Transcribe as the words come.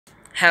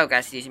Hello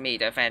guys, this is me,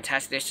 the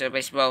Fantastic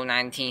Service Roll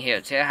 19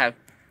 here. Today I have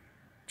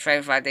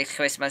 25 Days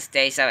Christmas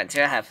Day 7.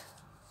 Today I have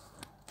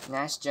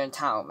National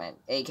Tach,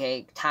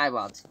 aka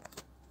Taiwan.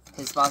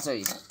 His sponsor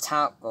is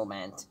Tach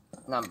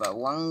number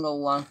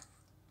 101.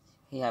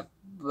 He have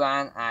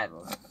brown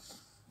idol.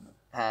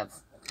 Have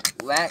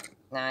red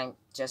 9,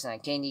 just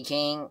like Candy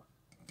King.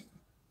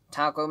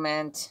 Taco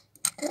Man.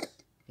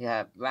 You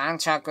have brown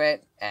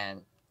chocolate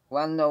and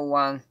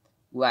 101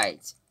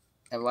 white.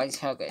 And white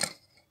chocolate.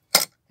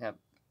 You have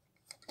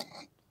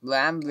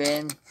ram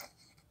rim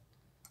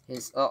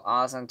is all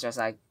awesome, just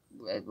like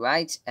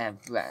white and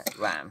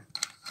ram.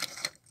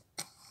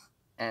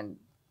 And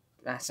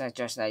that's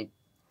just like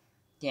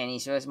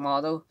Danny's first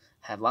model,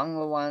 have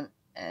 101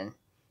 and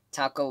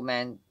Taco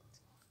Man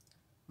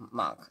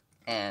mark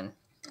and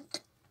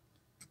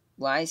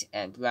white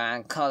and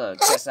brown color,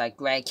 just like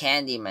Gray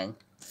Candyman.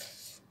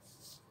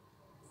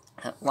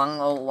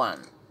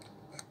 101.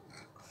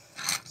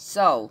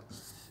 So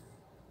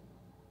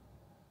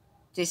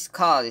this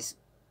card is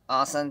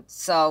awesome.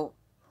 So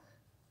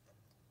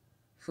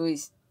who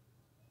is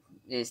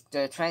the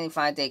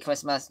 25-day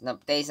Christmas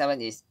day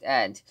 7 is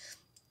end.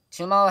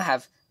 Tomorrow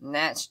have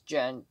next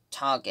gen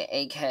target,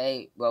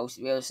 aka Rose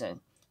Wilson.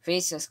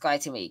 Please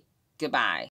subscribe to me. Goodbye.